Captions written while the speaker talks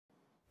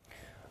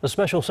A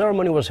special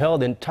ceremony was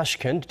held in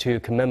Tashkent to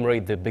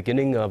commemorate the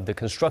beginning of the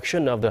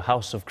construction of the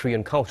House of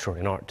Korean Culture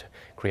and Art.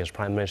 Korea's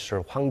Prime Minister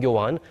Hwang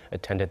Kyo-ahn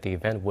attended the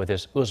event with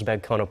his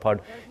Uzbek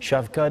counterpart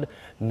Shavkat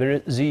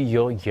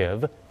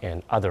Mirziyoyev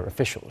and other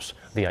officials.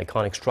 The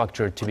iconic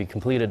structure, to be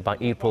completed by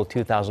April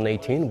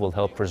 2018, will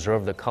help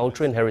preserve the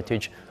culture and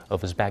heritage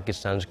of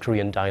Uzbekistan's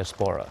Korean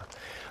diaspora.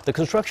 The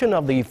construction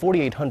of the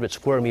 4,800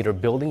 square meter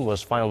building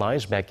was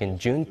finalized back in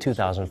June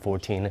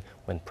 2014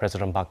 when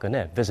President Park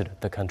Geun-hye visited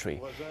the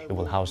country. It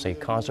will house a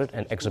concert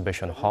and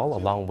exhibition hall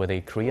along with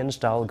a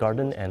Korean-style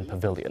garden and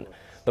pavilion.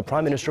 The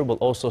Prime Minister will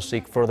also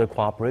seek further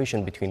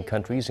cooperation between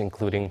countries,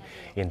 including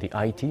in the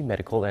IT,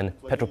 medical, and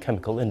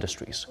petrochemical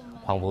industries.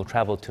 Hwang will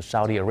travel to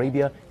Saudi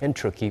Arabia and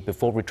Turkey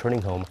before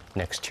returning home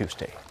next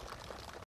Tuesday.